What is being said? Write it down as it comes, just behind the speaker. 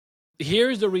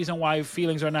here's the reason why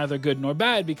feelings are neither good nor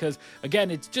bad, because again,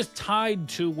 it's just tied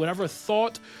to whatever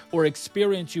thought or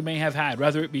experience you may have had,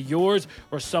 whether it be yours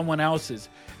or someone else's.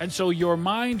 And so your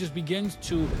mind just begins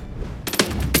to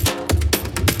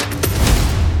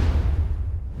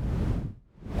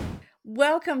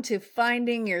Welcome to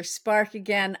Finding Your Spark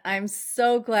Again. I'm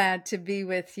so glad to be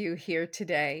with you here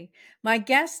today. My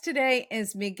guest today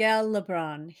is Miguel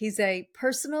Lebron. He's a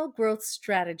personal growth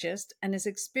strategist, and his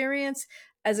experience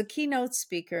as a keynote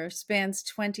speaker spans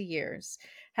 20 years.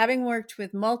 Having worked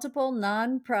with multiple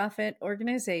nonprofit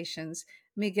organizations,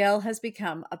 Miguel has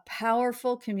become a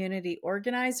powerful community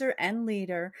organizer and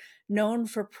leader known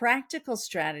for practical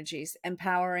strategies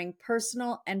empowering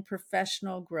personal and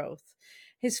professional growth.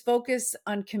 His focus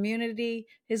on community,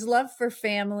 his love for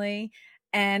family,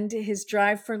 and his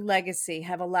drive for legacy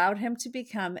have allowed him to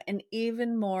become an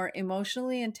even more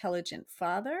emotionally intelligent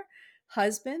father,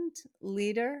 husband,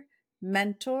 leader,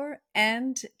 mentor,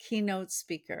 and keynote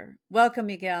speaker. Welcome,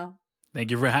 Miguel.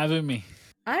 thank you for having me.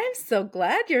 I'm so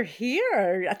glad you're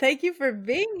here. Thank you for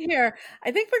being here.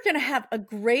 I think we're going to have a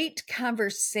great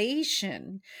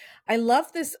conversation. I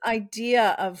love this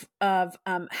idea of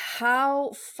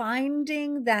how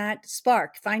finding that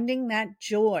spark, finding that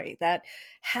joy, that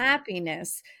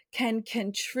happiness can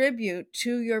contribute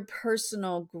to your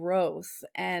personal growth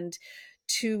and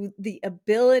to the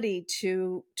ability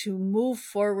to move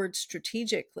forward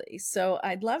strategically. So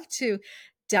I'd love to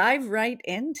dive right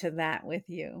into that with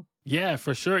you. Yeah,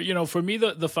 for sure. For me,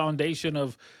 the foundation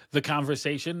of the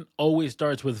conversation always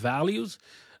starts with values.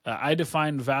 I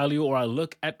define value, or I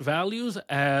look at values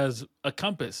as a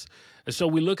compass. So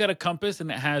we look at a compass and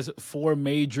it has four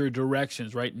major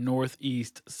directions, right? North,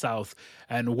 east, south,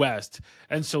 and west.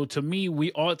 And so to me,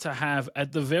 we ought to have,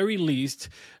 at the very least,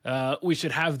 we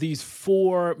should have these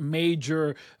four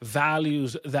major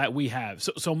values that we have.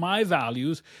 So my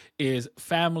values is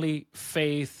family,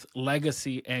 faith,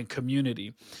 legacy, and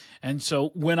community. And so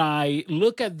when I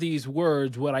look at these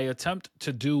words, what I attempt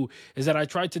to do is that I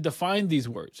try to define these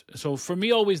words. So for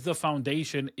me, always the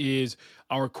foundation is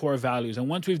our core values. And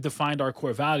once we've defined our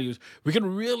core values, we can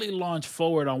really launch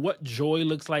forward on what joy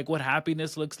looks like, what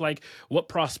happiness looks like, what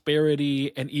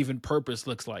prosperity and even purpose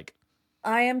looks like.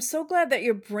 I am so glad that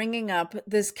you're bringing up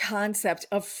this concept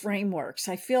of frameworks.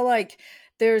 I feel like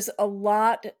there's a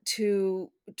lot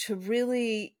to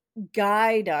really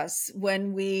guide us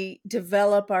when we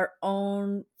develop our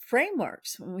own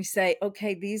frameworks. When we say,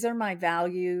 okay, these are my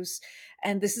values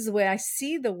and this is the way I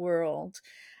see the world.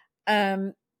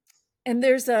 Um, and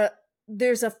there's a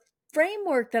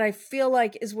framework that I feel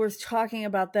like is worth talking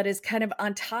about that is kind of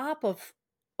on top of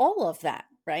all of that,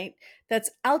 right? That's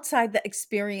outside the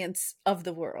experience of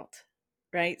the world,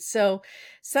 right? So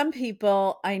some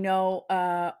people I know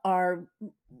are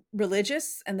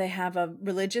religious and they have a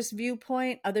religious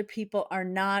viewpoint. Other people are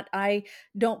not. I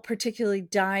don't particularly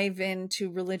dive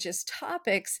into religious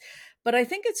topics, but I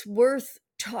think it's worth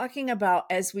talking about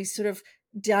as we sort of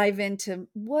dive into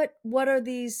what are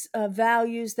these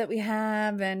values that we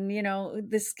have, and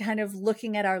this kind of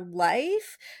looking at our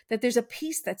life, that there's a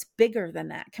piece that's bigger than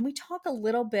that. Can we talk a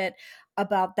little bit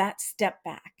about that step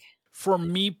back? For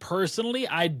me personally,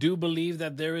 I do believe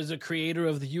that there is a creator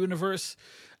of the universe.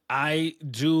 I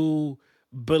do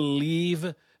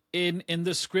believe in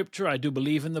the scripture. I do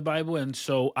believe in the Bible. And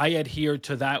so I adhere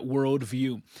to that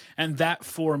worldview. And that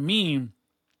for me,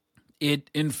 it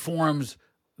informs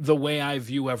the way I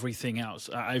view everything else.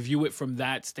 I view it from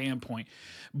that standpoint.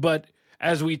 But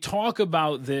as we talk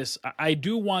about this, I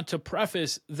do want to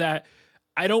preface that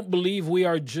I don't believe we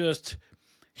are just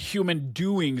human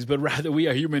doings, but rather we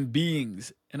are human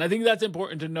beings. And I think that's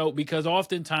important to note, because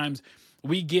oftentimes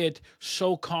we get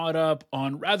so caught up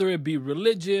on, rather it be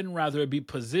religion, rather it be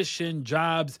position,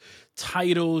 jobs,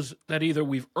 titles that either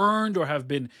we've earned or have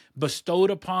been bestowed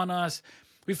upon us.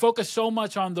 We focus so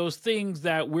much on those things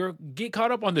that we get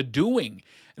caught up on the doing,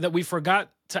 that we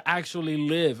forgot to actually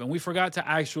live and we forgot to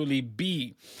actually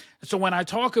be. So when I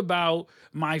talk about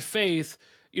my faith,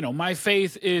 my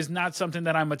faith is not something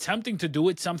that I'm attempting to do.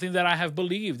 It's something that I have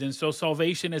believed. And so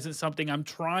salvation isn't something I'm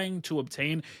trying to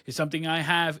obtain. It's something I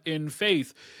have in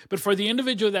faith. But for the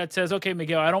individual that says, okay,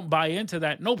 Miguel, I don't buy into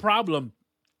that, no problem.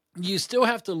 You still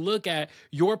have to look at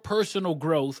your personal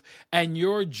growth and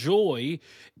your joy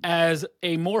as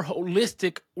a more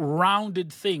holistic,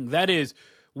 rounded thing. That is,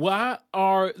 what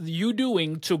are you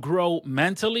doing to grow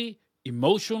mentally,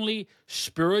 emotionally,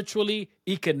 spiritually,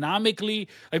 economically.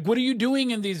 Like, what are you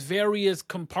doing in these various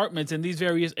compartments, in these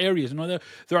various areas?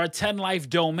 There are 10 life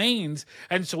domains.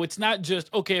 And so it's not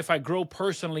just, okay, if I grow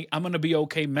personally, I'm going to be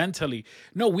okay mentally.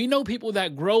 No, we know people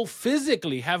that grow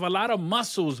physically, have a lot of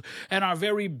muscles, and are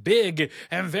very big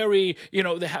and very,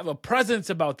 they have a presence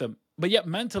about them. But yet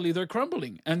mentally they're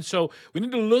crumbling. And so we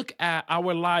need to look at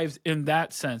our lives in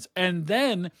that sense. And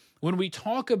then when we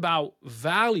talk about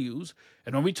values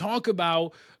and when we talk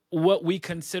about what we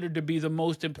consider to be the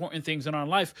most important things in our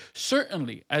life,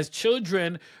 certainly as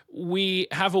children, we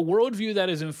have a worldview that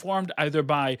is informed either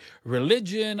by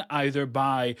religion, either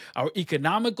by our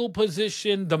economical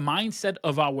position, the mindset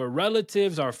of our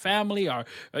relatives, our family, our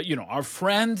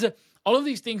friends. All of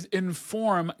these things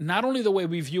inform not only the way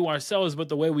we view ourselves, but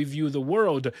the way we view the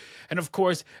world. And of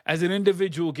course, as an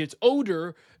individual gets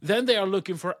older, then they are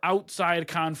looking for outside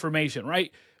confirmation,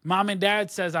 right? Mom and dad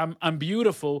says I'm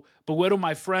beautiful, but what do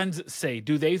my friends say?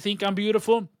 Do they think I'm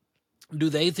beautiful? Do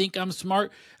they think I'm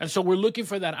smart? And so we're looking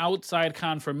for that outside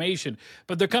confirmation.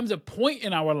 But there comes a point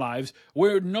in our lives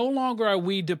where no longer are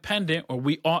we dependent, or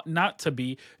we ought not to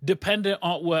be dependent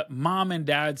on what mom and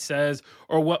dad says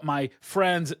or what my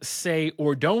friends say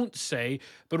or don't say,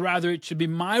 but rather it should be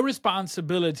my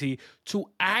responsibility to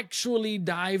actually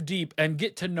dive deep and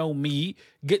get to know me,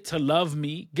 get to love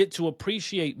me, get to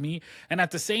appreciate me, and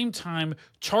at the same time,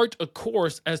 chart a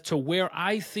course as to where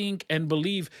I think and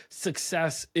believe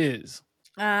success is.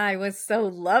 I was so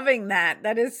loving that.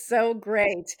 That is so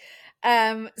great.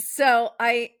 So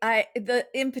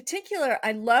in particular,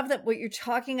 I love that what you're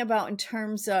talking about in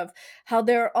terms of how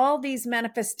there are all these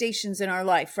manifestations in our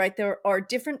life, right? There are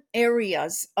different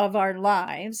areas of our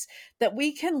lives that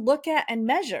we can look at and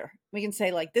measure. We can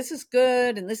say, like, this is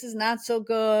good and this is not so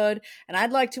good, and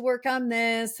I'd like to work on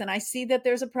this, and I see that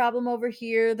there's a problem over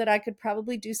here that I could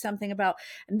probably do something about.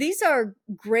 And these are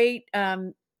great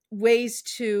ways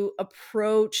to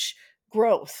approach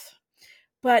growth.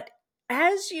 But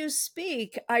as you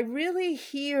speak, I really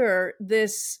hear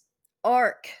this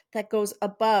arc that goes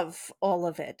above all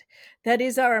of it. That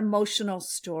is our emotional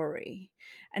story.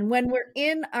 And when we're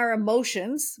in our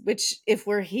emotions, which if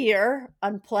we're here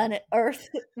on planet Earth,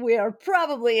 we are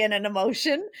probably in an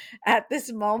emotion at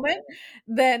this moment,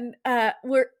 then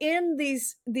we're in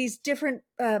these different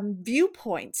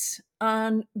viewpoints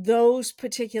on those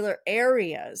particular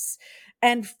areas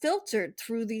and filtered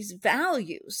through these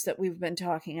values that we've been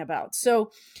talking about.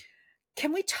 So,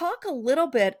 can we talk a little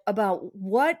bit about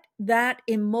what that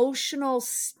emotional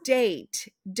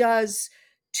state does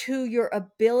to your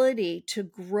ability to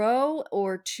grow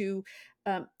or to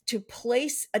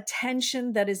place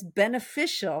attention that is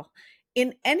beneficial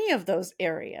in any of those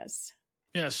areas?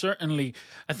 Yeah, certainly.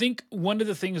 I think one of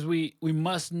the things we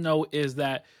must know is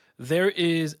that there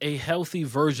is a healthy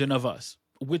version of us,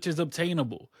 which is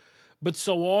obtainable. But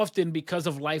so often, because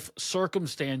of life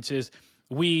circumstances,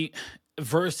 we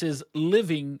versus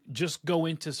living just go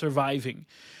into surviving.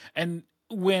 And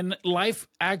when life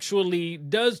actually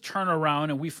does turn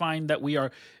around and we find that we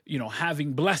are,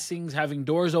 having blessings, having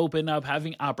doors open up,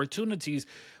 having opportunities,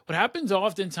 what happens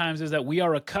oftentimes is that we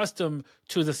are accustomed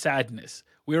to the sadness.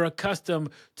 We are accustomed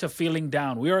to feeling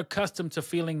down. We are accustomed to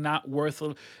feeling not worth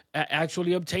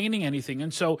actually obtaining anything.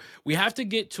 And so we have to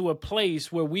get to a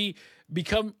place where we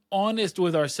become honest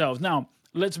with ourselves. Now,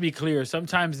 let's be clear.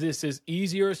 Sometimes this is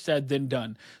easier said than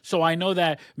done. So I know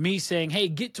that me saying, hey,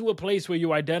 get to a place where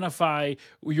you identify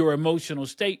your emotional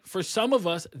state. For some of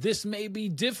us, this may be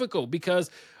difficult because,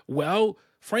 well,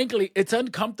 frankly, it's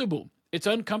uncomfortable. It's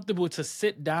uncomfortable to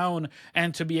sit down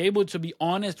and to be able to be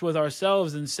honest with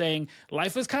ourselves and saying,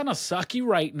 life is kind of sucky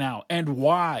right now, and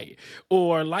why?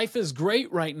 Or life is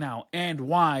great right now, and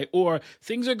why? Or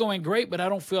things are going great, but I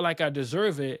don't feel like I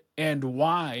deserve it, and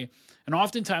why? And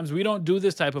oftentimes we don't do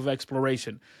this type of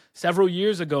exploration. Several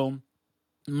years ago,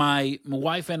 my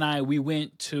wife and I, we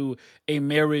went to a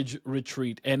marriage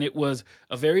retreat, and it was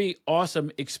a very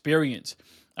awesome experience.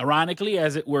 Ironically,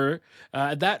 as it were,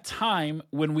 at that time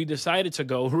when we decided to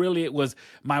go, really it was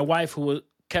my wife who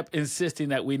kept insisting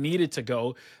that we needed to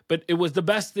go. But it was the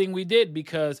best thing we did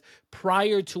because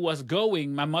prior to us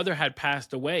going, my mother had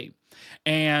passed away.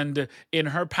 And in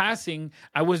her passing,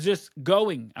 I was just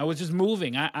going. I was just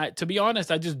moving. To be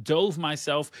honest, I just dove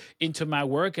myself into my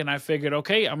work, and I figured,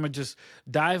 okay, I'm going to just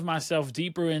dive myself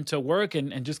deeper into work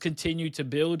and just continue to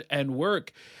build and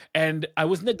work. And I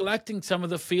was neglecting some of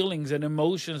the feelings and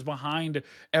emotions behind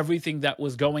everything that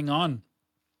was going on.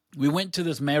 We went to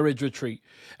this marriage retreat.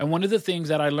 And one of the things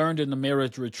that I learned in the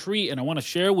marriage retreat, and I want to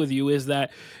share with you, is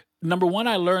that number one,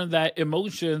 I learned that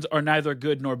emotions are neither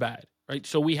good nor bad. right?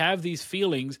 So we have these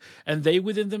feelings, and they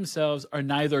within themselves are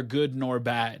neither good nor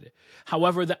bad.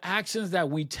 However, the actions that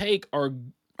we take are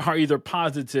either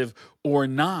positive or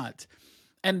not.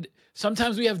 And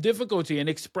sometimes we have difficulty in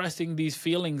expressing these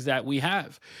feelings that we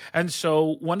have. And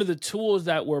so, one of the tools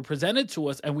that were presented to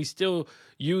us and we still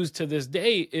use to this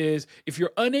day is, if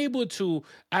you're unable to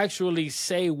actually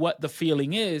say what the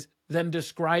feeling is, then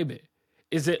describe it.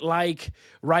 Is it like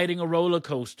riding a roller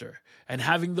coaster and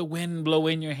having the wind blow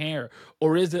in your hair?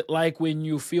 Or is it like when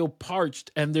you feel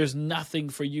parched and there's nothing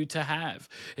for you to have?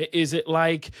 Is it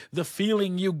like the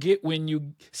feeling you get when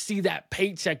you see that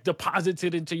paycheck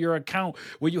deposited into your account,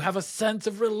 where you have a sense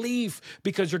of relief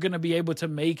because you're going to be able to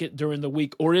make it during the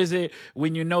week? Or is it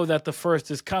when you know that the first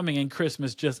is coming and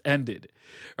Christmas just ended,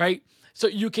 right? So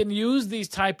you can use these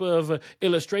type of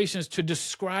illustrations to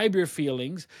describe your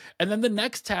feelings. And then the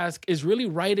next task is really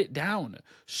write it down.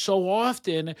 So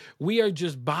often we are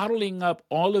just bottling up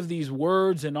all of these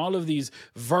words and all of these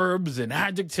verbs and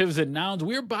adjectives and nouns.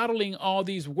 We're bottling all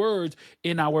these words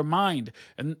in our mind.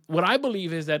 And what I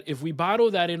believe is that if we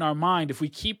bottle that in our mind, if we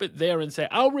keep it there and say,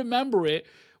 I'll remember it,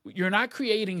 you're not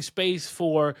creating space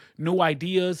for new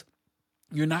ideas.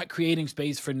 You're not creating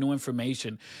space for new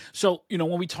information. So,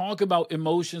 when we talk about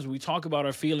emotions, we talk about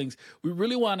our feelings, we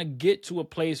really want to get to a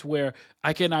place where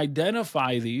I can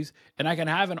identify these and I can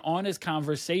have an honest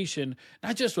conversation,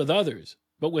 not just with others,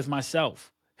 but with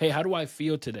myself. Hey, how do I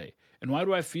feel today? And why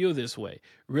do I feel this way?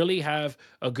 Really have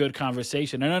a good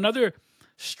conversation. And another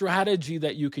strategy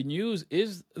that you can use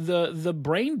is the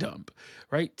brain dump,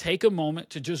 right? Take a moment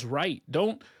to just write.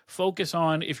 Don't focus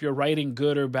on if you're writing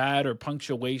good or bad or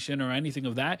punctuation or anything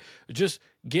of that. Just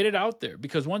get it out there,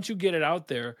 because once you get it out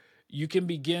there, you can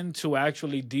begin to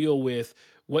actually deal with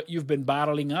what you've been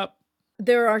bottling up.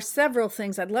 There are several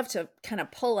things I'd love to kind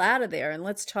of pull out of there, and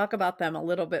let's talk about them a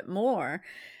little bit more.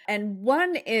 And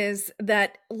one is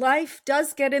that life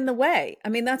does get in the way. I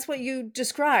mean, that's what you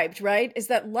described, right? Is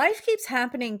that life keeps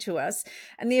happening to us,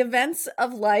 and the events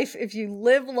of life, if you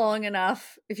live long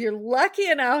enough, if you're lucky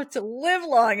enough to live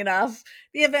long enough,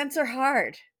 the events are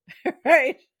hard,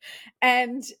 right?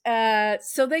 And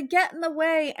so they get in the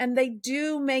way, and they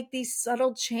do make these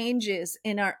subtle changes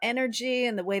in our energy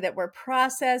and the way that we're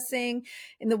processing,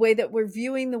 in the way that we're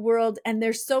viewing the world. And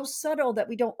they're so subtle that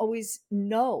we don't always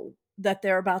know that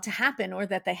they're about to happen or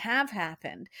that they have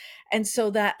happened. And so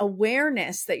that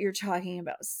awareness that you're talking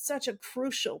about is such a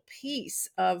crucial piece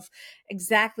of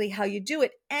exactly how you do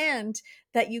it. And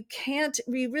that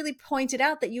we really pointed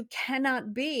out that you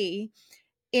cannot be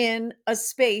in a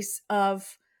space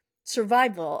of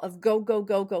survival, of go, go,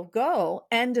 go, go, go,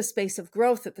 and a space of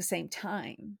growth at the same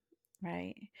time.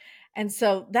 Right. And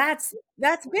so that's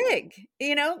big.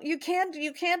 You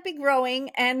can't be growing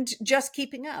and just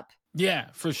keeping up. Yeah,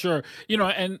 for sure.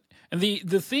 And the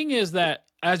thing is that,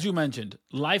 as you mentioned,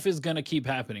 life is going to keep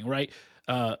happening, right?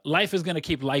 Life is going to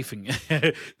keep lifing.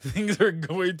 Things are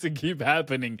going to keep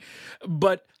happening.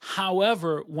 But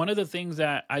however, one of the things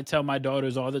that I tell my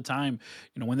daughters all the time,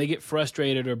 when they get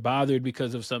frustrated or bothered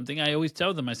because of something, I always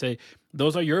tell them, I say,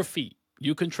 those are your feet.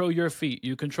 You control your feet.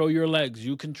 You control your legs.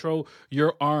 You control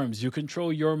your arms. You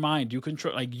control your mind. You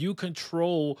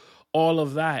control all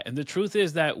of that. And the truth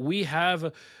is that we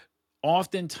have,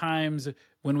 oftentimes,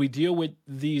 when we deal with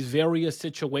these various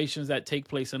situations that take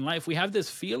place in life, we have this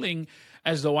feeling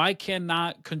as though I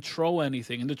cannot control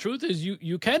anything. And the truth is,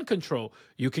 you can control.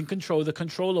 You can control the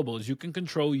controllables. You can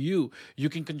control you. You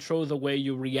can control the way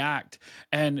you react.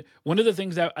 And one of the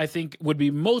things that I think would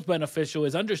be most beneficial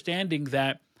is understanding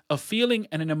that a feeling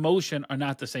and an emotion are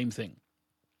not the same thing.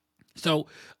 So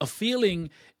a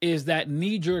feeling is that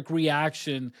knee-jerk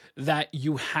reaction that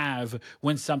you have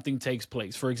when something takes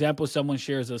place. For example, someone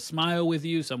shares a smile with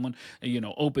you, someone,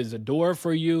 opens a door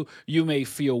for you. You may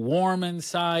feel warm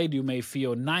inside. You may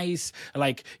feel nice,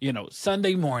 like,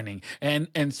 Sunday morning.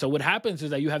 And so what happens is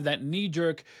that you have that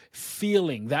knee-jerk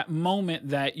feeling, that moment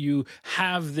that you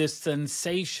have this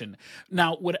sensation.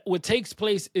 Now, what takes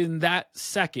place in that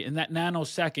second, in that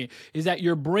nanosecond, is that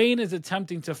your brain is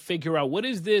attempting to figure out, what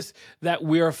is this that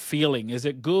we're feeling? Is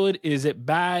it good? Is it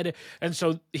bad? And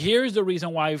so here's the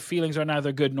reason why feelings are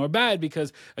neither good nor bad,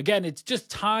 because again, it's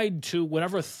just tied to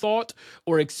whatever thought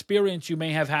or experience you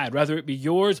may have had, whether it be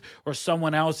yours or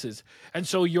someone else's. And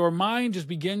so your mind just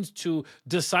begins to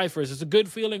decipher, is this a good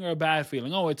feeling or a bad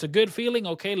feeling? Oh, it's a good feeling.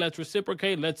 Okay, let's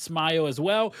reciprocate. Let's smile as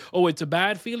well. Oh, it's a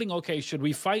bad feeling. Okay, should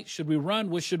we fight? Should we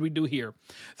run? What should we do here?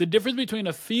 The difference between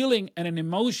a feeling and an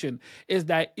emotion is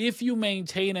that if you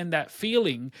maintain in that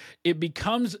feeling, it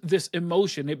becomes this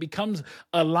emotion. It becomes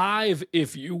alive,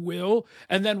 if you will.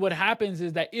 And then what happens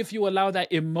is that if you allow that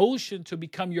emotion to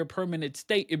become your permanent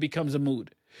state, it becomes a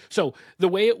mood. So the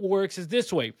way it works is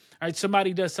this way. All right,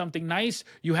 somebody does something nice,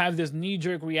 you have this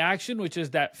knee-jerk reaction, which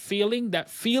is that feeling. That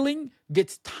feeling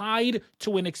gets tied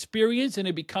to an experience and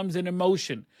it becomes an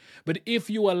emotion. But if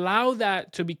you allow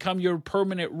that to become your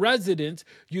permanent residence,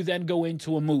 you then go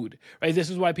into a mood, right? This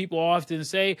is why people often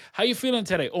say, how you feeling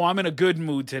today? Oh, I'm in a good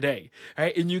mood today,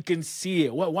 right? And you can see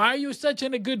it. Why are you such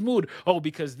in a good mood? Oh,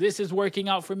 because this is working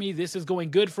out for me. This is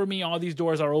going good for me. All these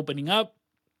doors are opening up.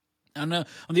 And on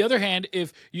the other hand,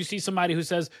 if you see somebody who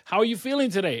says, how are you feeling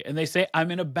today? And they say,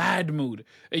 I'm in a bad mood.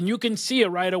 And you can see it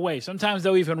right away. Sometimes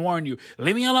they'll even warn you,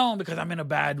 leave me alone because I'm in a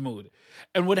bad mood.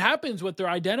 And what happens, what they're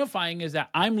identifying is that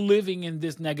I'm living in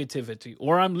this negativity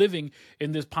or I'm living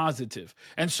in this positive.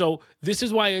 And so this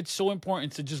is why it's so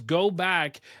important to just go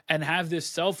back and have this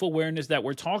self-awareness that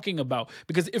we're talking about.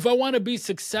 Because if I want to be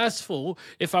successful,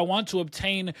 if I want to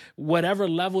obtain whatever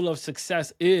level of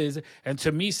success is, and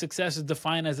to me, success is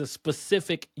defined as a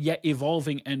specific yet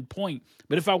evolving endpoint.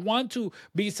 But if I want to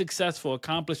be successful,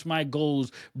 accomplish my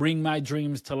goals, bring my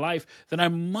dreams to life, then I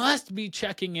must be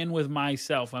checking in with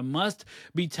myself. I must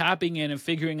be tapping in and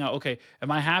figuring out, okay,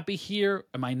 am I happy here?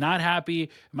 Am I not happy?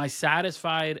 Am I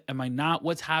satisfied? Am I not?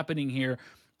 What's happening here?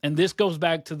 And this goes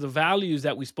back to the values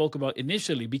that we spoke about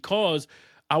initially, because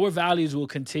our values will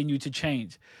continue to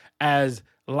change as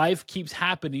life keeps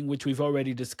happening, which we've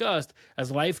already discussed.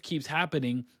 As life keeps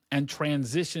happening and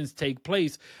transitions take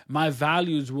place, my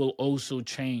values will also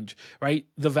change, right?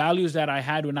 The values that I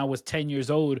had when I was 10 years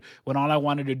old, when all I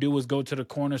wanted to do was go to the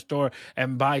corner store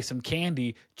and buy some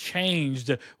candy,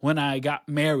 changed when I got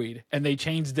married. And they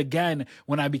changed again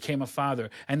when I became a father.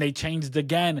 And they changed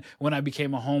again when I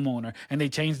became a homeowner. And they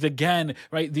changed again,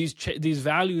 right? These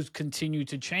values continue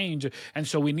to change. And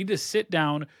so we need to sit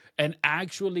down and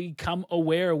actually come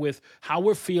aware with how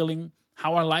we're feeling,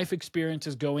 how our life experience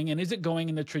is going, and is it going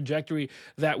in the trajectory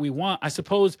that we want? I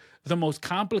suppose the most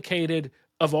complicated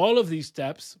of all of these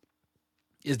steps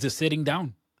is the sitting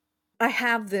down. I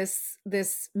have this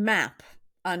map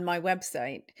on my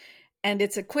website, and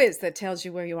it's a quiz that tells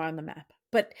you where you are on the map.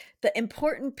 But the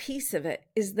important piece of it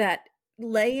is that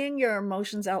laying your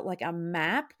emotions out like a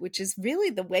map, which is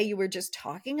really the way you were just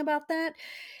talking about that,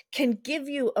 can give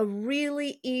you a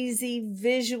really easy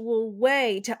visual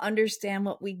way to understand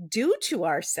what we do to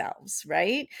ourselves,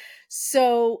 right?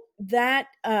 So that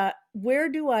where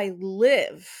do I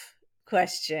live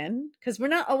question, because we're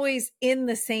not always in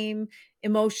the same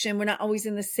emotion, we're not always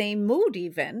in the same mood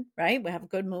even, right? We have a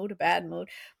good mood, a bad mood,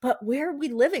 but where are we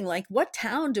living? Like, what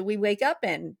town do we wake up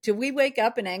in? Do we wake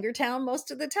up in Anger Town most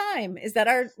of the time? Is that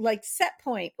our like set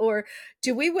point? Or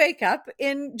do we wake up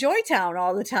in Joy Town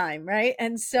all the time, right?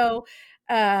 And so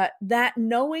that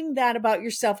knowing that about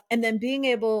yourself and then being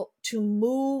able to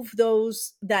move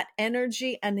that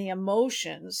energy and the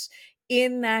emotions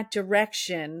in that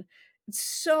direction, it's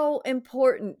so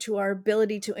important to our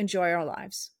ability to enjoy our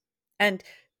lives. And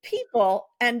people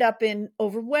end up in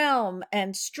overwhelm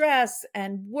and stress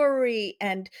and worry,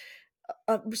 and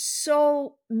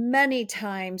so many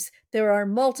times there are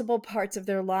multiple parts of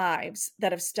their lives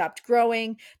that have stopped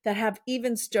growing, that have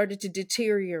even started to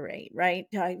deteriorate, right?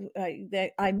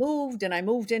 I moved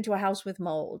into a house with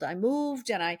mold. I moved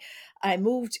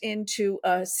into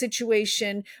a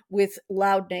situation with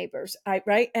loud neighbors,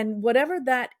 right? And whatever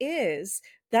that is,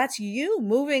 that's you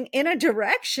moving in a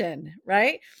direction,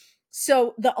 right?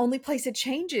 So the only place it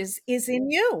changes is in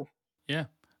you. Yeah.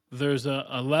 There's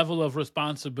a level of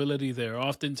responsibility there.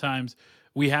 Oftentimes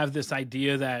we have this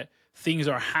idea that things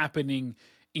are happening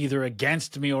either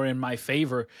against me or in my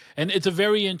favor. And it's a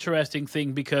very interesting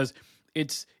thing, because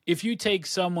it's, if you take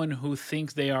someone who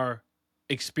thinks they are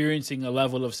experiencing a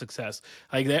level of success,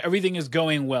 like that everything is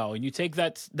going well, and you take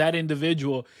that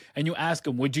individual and you ask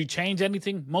them, would you change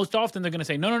anything? Most often they're going to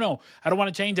say, no, I don't want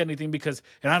to change anything, because,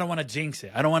 and I don't want to jinx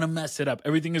it, I don't want to mess it up,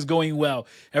 everything is going well,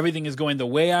 everything is going the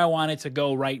way I want it to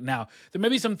go right now. There may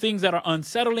be some things that are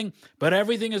unsettling, but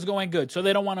everything is going good, so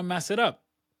they don't want to mess it up.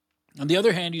 On the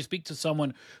other hand, you speak to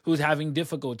someone who's having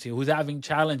difficulty, who's having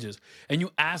challenges, and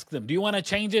you ask them, do you want to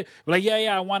change it? Like,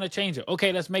 yeah, I want to change it.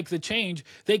 Okay, let's make the change.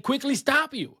 They quickly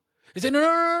stop you. They say,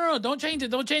 no, don't change it.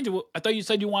 Well, I thought you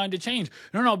said you wanted to change.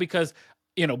 No, because,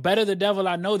 better the devil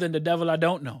I know than the devil I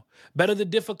don't know. Better the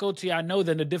difficulty I know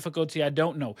than the difficulty I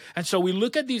don't know. And so we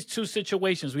look at these two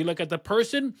situations. We look at the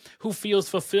person who feels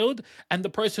fulfilled and the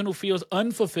person who feels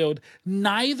unfulfilled.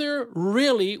 Neither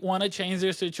really want to change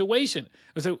their situation.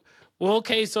 We say, well,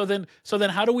 okay, so then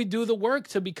how do we do the work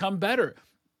to become better?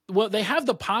 Well, they have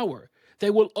the power. They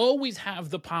will always have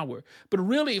the power. But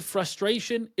really,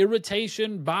 frustration,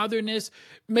 irritation, botherness,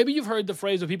 maybe you've heard the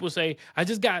phrase where people say, I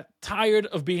just got tired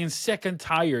of being sick and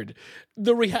tired.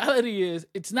 The reality is,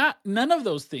 it's not none of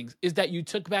those things, is that you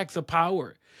took back the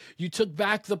power. You took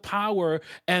back the power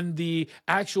and the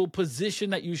actual position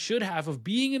that you should have of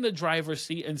being in the driver's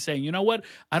seat and saying, you know what,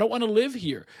 I don't want to live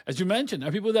here. As you mentioned, there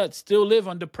are people that still live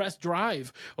on Depressed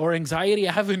Drive or Anxiety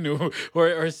Avenue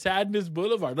or Sadness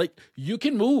Boulevard. Like, you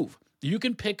can move. You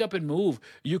can pick up and move.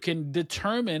 You can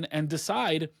determine and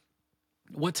decide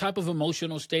what type of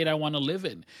emotional state I want to live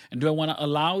in. And do I want to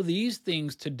allow these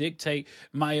things to dictate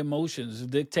my emotions,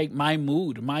 dictate my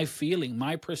mood, my feeling,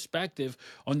 my perspective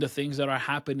on the things that are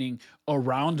happening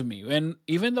around me? And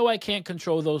even though I can't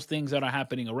control those things that are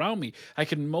happening around me, I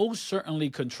can most certainly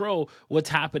control what's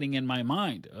happening in my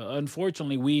mind.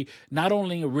 Unfortunately, we not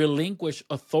only relinquish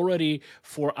authority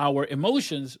for our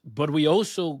emotions, but we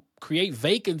also create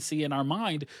vacancy in our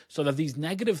mind so that these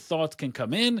negative thoughts can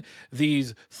come in,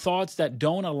 these thoughts that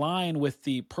don't align with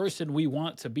the person we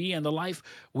want to be and the life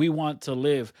we want to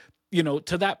live.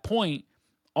 To that point,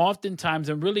 oftentimes,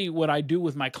 and really what I do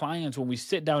with my clients when we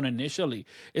sit down initially,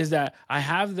 is that I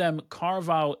have them carve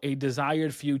out a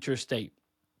desired future state.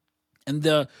 And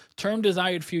the term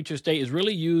desired future state is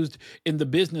really used in the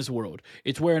business world.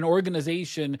 It's where an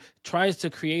organization tries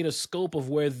to create a scope of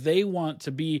where they want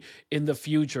to be in the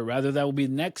future, rather that will be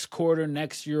next quarter,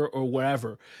 next year, or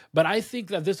wherever. But I think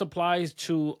that this applies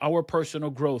to our personal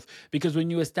growth, because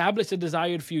when you establish a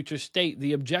desired future state,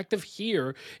 the objective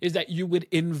here is that you would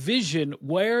envision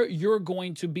where you're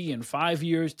going to be in 5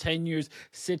 years, 10 years,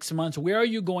 6 months. Where are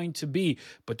you going to be?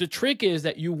 But the trick is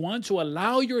that you want to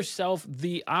allow yourself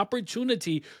the opportunity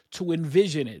to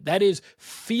envision it. That is,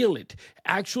 feel it,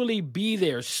 actually be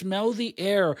there, smell the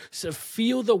air,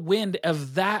 feel the wind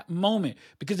of that moment.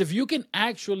 Because if you can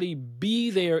actually be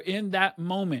there in that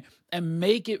moment and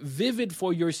make it vivid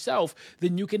for yourself,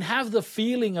 then you can have the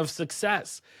feeling of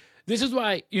success. This is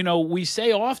why, we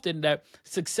say often that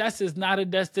success is not a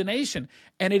destination,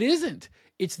 and it isn't.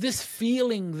 It's this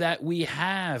feeling that we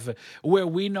have where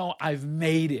we know I've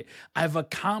made it. I've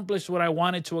accomplished what I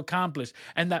wanted to accomplish.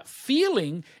 And that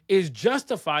feeling is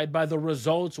justified by the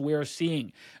results we're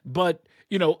seeing. But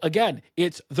again,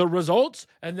 it's the results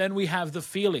and then we have the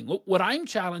feeling. What I'm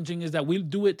challenging is that we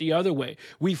do it the other way.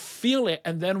 We feel it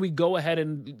and then we go ahead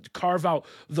and carve out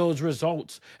those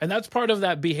results. And that's part of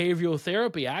that behavioral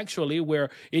therapy, actually, where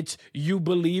it's you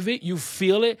believe it, you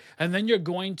feel it, and then you're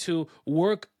going to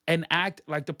work and act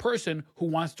like the person who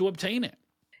wants to obtain it.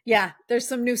 Yeah, there's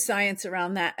some new science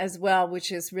around that as well,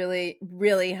 which is really,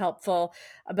 really helpful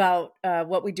about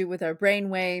what we do with our brain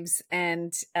waves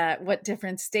and what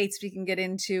different states we can get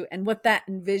into and what that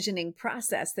envisioning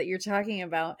process that you're talking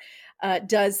about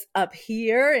does up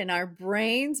here in our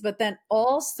brains. But then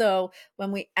also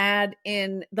when we add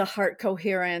in the heart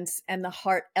coherence and the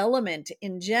heart element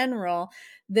in general,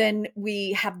 then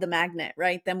we have the magnet,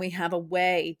 right? Then we have a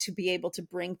way to be able to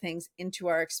bring things into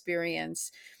our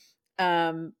experience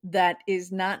that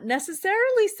is not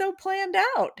necessarily so planned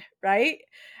out, right?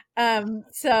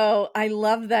 So I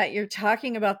love that you're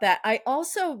talking about that. I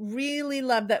also really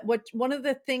love that one of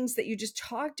the things that you just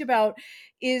talked about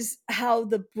is how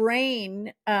the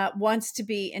brain wants to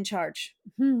be in charge.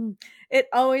 It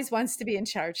always wants to be in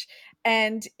charge.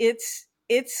 And it's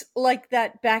like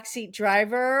that backseat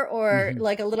driver or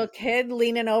like a little kid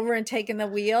leaning over and taking the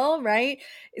wheel, right?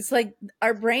 It's like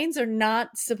our brains are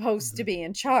not supposed to be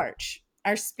in charge.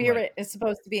 Our spirit is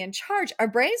supposed to be in charge. Our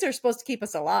brains are supposed to keep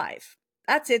us alive.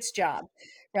 That's its job,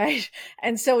 right?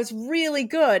 And so it's really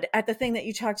good at the thing that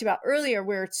you talked about earlier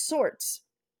where it sorts.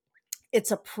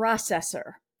 It's a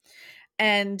processor.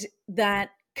 And that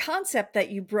concept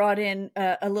that you brought in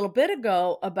a little bit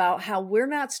ago about how we're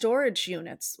not storage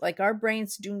units, like our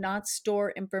brains do not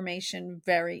store information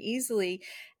very easily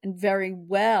and very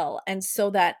well. And so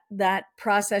that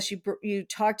process you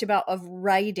talked about of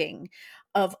writing,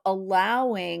 of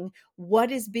allowing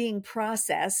what is being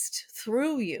processed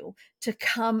through you to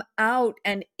come out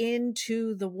and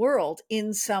into the world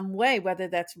in some way, whether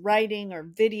that's writing or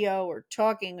video or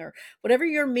talking or whatever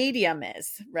your medium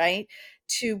is, right?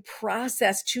 To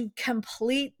process, to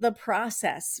complete the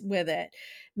process with it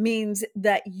means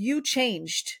that you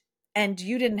changed and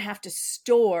you didn't have to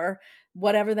store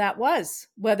whatever that was,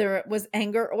 whether it was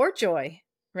anger or joy,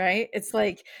 right? It's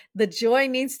like the joy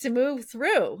needs to move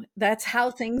through. That's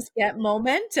how things get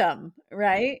momentum,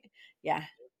 right? Yeah.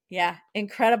 Yeah.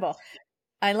 Incredible.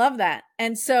 I love that.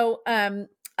 And so,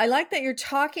 I like that you're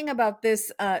talking about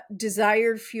this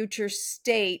desired future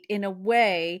state in a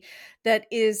way that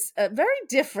is very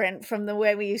different from the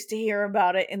way we used to hear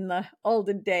about it in the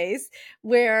olden days,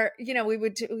 where,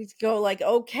 we'd go like,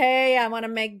 okay, I want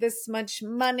to make this much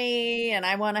money and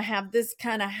I want to have this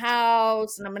kind of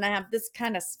house and I'm going to have this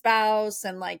kind of spouse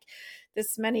and like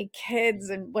this many kids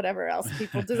and whatever else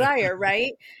people desire,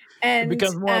 right? It And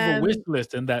becomes more of a wish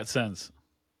list in that sense.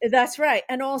 that's right.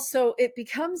 And also it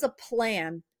becomes a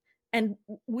plan and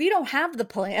we don't have the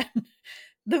plan.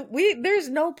 There's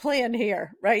no plan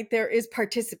here, right? There is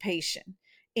participation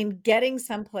in getting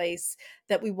someplace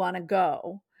that we want to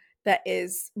go that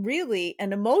is really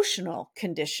an emotional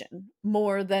condition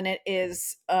more than it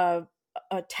is a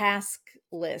task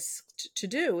list to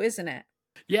do, isn't it?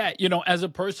 Yeah, as a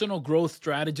personal growth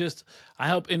strategist, I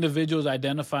help individuals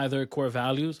identify their core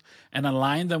values and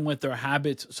align them with their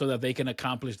habits so that they can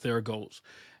accomplish their goals.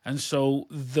 And so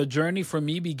the journey for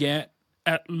me began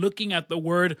at looking at the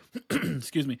word,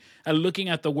 excuse me, at looking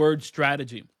at the word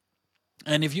strategy.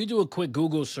 And if you do a quick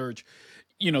Google search,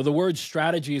 the word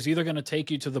strategy is either going to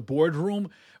take you to the boardroom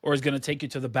or is going to take you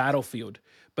to the battlefield.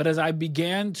 But as I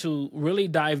began to really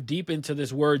dive deep into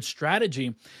this word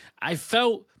strategy, I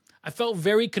felt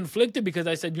very conflicted because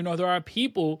I said, there are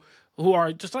people who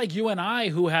are just like you and I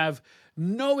who have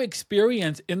no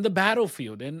experience in the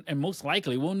battlefield and most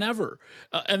likely will never.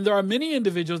 And there are many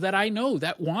individuals that I know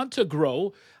that want to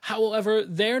grow. However,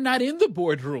 they're not in the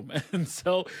boardroom. And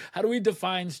so how do we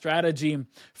define strategy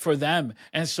for them?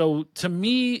 And so to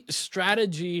me,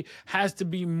 strategy has to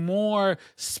be more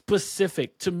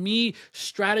specific. To me,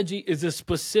 strategy is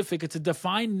it's a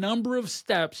defined number of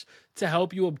steps to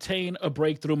help you obtain a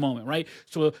breakthrough moment, right?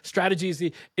 So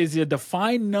strategy is a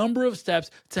defined number of steps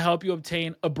to help you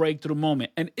obtain a breakthrough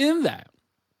moment. And in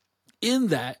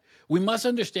that, we must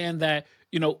understand that,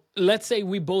 let's say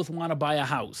we both want to buy a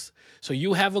house. So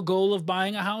you have a goal of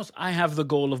buying a house. I have the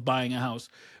goal of buying a house.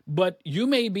 But you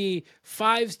may be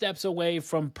 5 steps away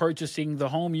from purchasing the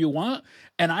home you want,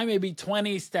 and I may be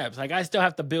 20 steps. Like I still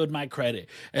have to build my credit.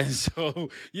 And so,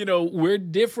 we're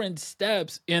different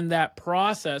steps in that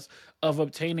process of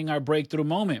obtaining our breakthrough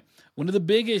moment. One of the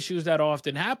big issues that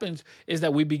often happens is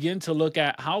that we begin to look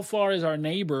at how far is our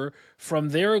neighbor from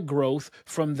their growth,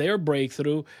 from their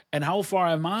breakthrough, and how far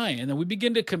am I? And then we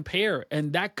begin to compare,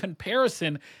 and that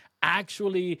comparison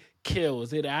actually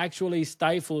kills. It actually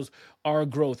stifles our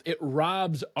growth. It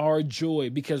robs our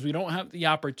joy because we don't have the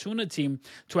opportunity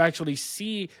to actually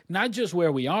see not just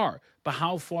where we are, but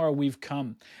how far we've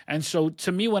come. And so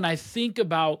to me, when I think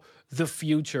about the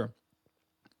future,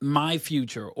 my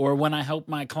future, or when I help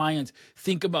my clients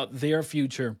think about their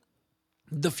future,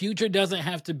 the future doesn't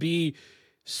have to be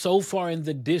so far in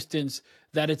the distance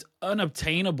that it's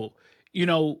unobtainable.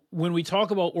 When we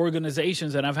talk about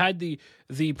organizations, and I've had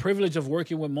the privilege of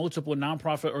working with multiple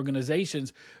nonprofit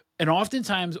organizations, and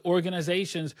oftentimes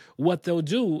organizations, what they'll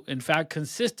do, in fact,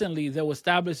 consistently, they'll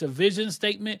establish a vision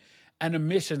statement and a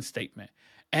mission statement.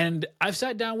 And I've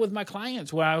sat down with my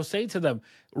clients where I'll say to them,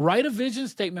 write a vision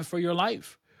statement for your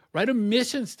life. Write a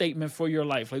mission statement for your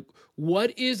life. Like,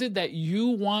 what is it that you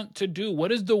want to do? What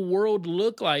does the world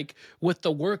look like with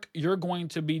the work you're going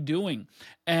to be doing?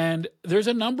 And there's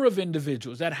a number of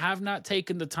individuals that have not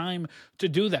taken the time to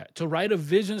do that, to write a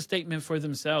vision statement for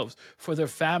themselves, for their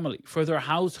family, for their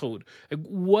household. Like,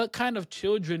 what kind of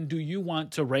children do you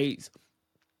want to raise?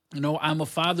 I'm a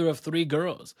father of 3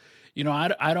 girls.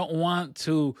 I don't want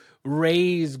to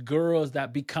raise girls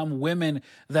that become women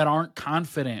that aren't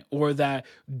confident or that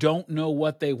don't know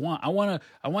what they want. I want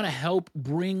to help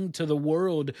bring to the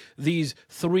world these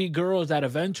 3 girls that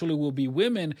eventually will be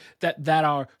women that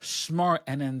are smart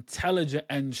and intelligent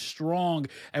and strong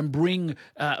and bring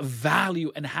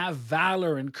value and have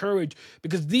valor and courage,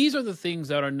 because these are the things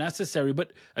that are necessary.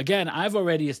 But again, I've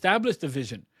already established a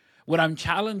vision. What I'm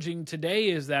challenging today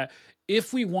is that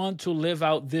if we want to live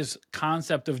out this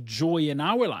concept of joy in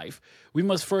our life, we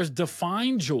must first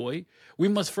define joy. We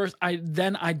must first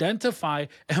then identify,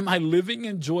 am I living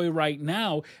in joy right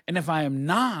now? And if I am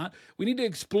not, we need to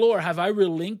explore, have I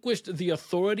relinquished the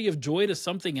authority of joy to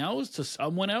something else, to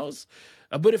someone else?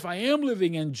 But if I am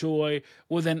living in joy,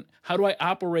 well, then how do I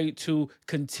operate to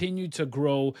continue to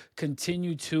grow,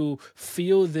 continue to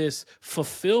feel this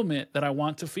fulfillment that I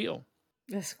want to feel?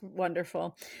 That's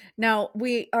wonderful. Now,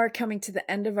 we are coming to the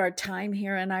end of our time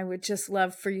here, and I would just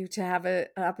love for you to have an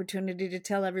opportunity to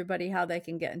tell everybody how they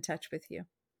can get in touch with you.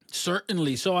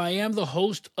 Certainly. So I am the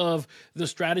host of the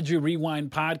Strategy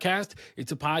Rewind podcast.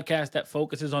 It's a podcast that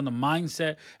focuses on the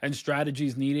mindset and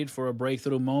strategies needed for a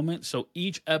breakthrough moment. So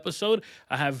each episode,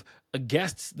 I have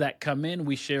guests that come in.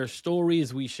 We share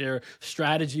stories, we share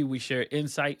strategy, we share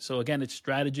insight. So again, it's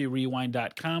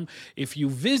strategyrewind.com. If you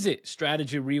visit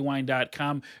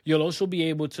strategyrewind.com, you'll also be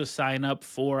able to sign up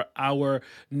for our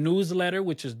newsletter,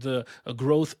 which is the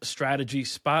Growth Strategy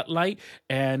Spotlight.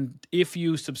 And if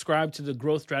you subscribe to the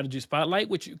Growth Strategy Spotlight,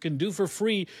 which you can do for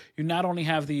free, you not only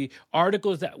have the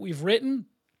articles that we've written,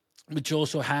 but you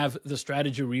also have the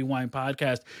Strategy Rewind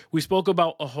podcast. We spoke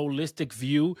about a holistic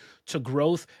view to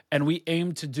growth, and we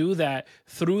aim to do that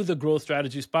through the Growth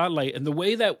Strategy Spotlight. And the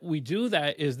way that we do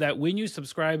that is that when you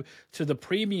subscribe to the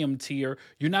premium tier,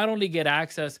 you not only get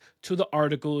access to the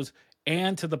articles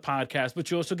and to the podcast, but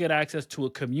you also get access to a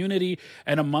community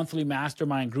and a monthly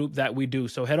mastermind group that we do.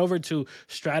 So head over to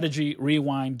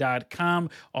strategyrewind.com,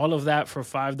 all of that for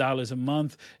 $5 a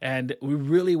month. And we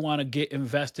really want to get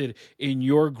invested in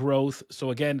your growth.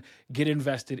 So again, get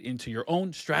invested into your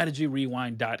own.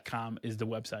 Strategyrewind.com is the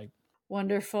website.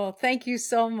 Wonderful. Thank you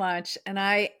so much. And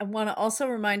I want to also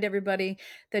remind everybody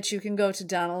that you can go to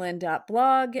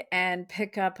donnalyn.blog and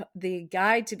pick up the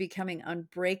guide to becoming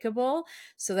unbreakable.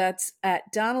 So that's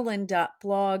at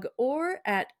donnalyn.blog or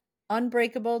at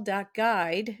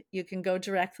unbreakable.guide. You can go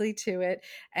directly to it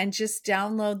and just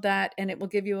download that, and it will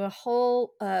give you a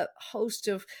whole host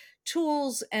of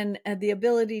tools and the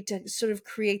ability to sort of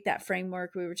create that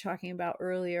framework we were talking about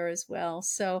earlier as well.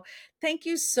 So thank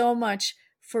you so much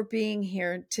for being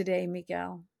here today,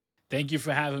 Miguel. Thank you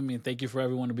for having me, and thank you for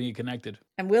everyone being connected.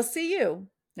 And we'll see you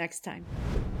next time.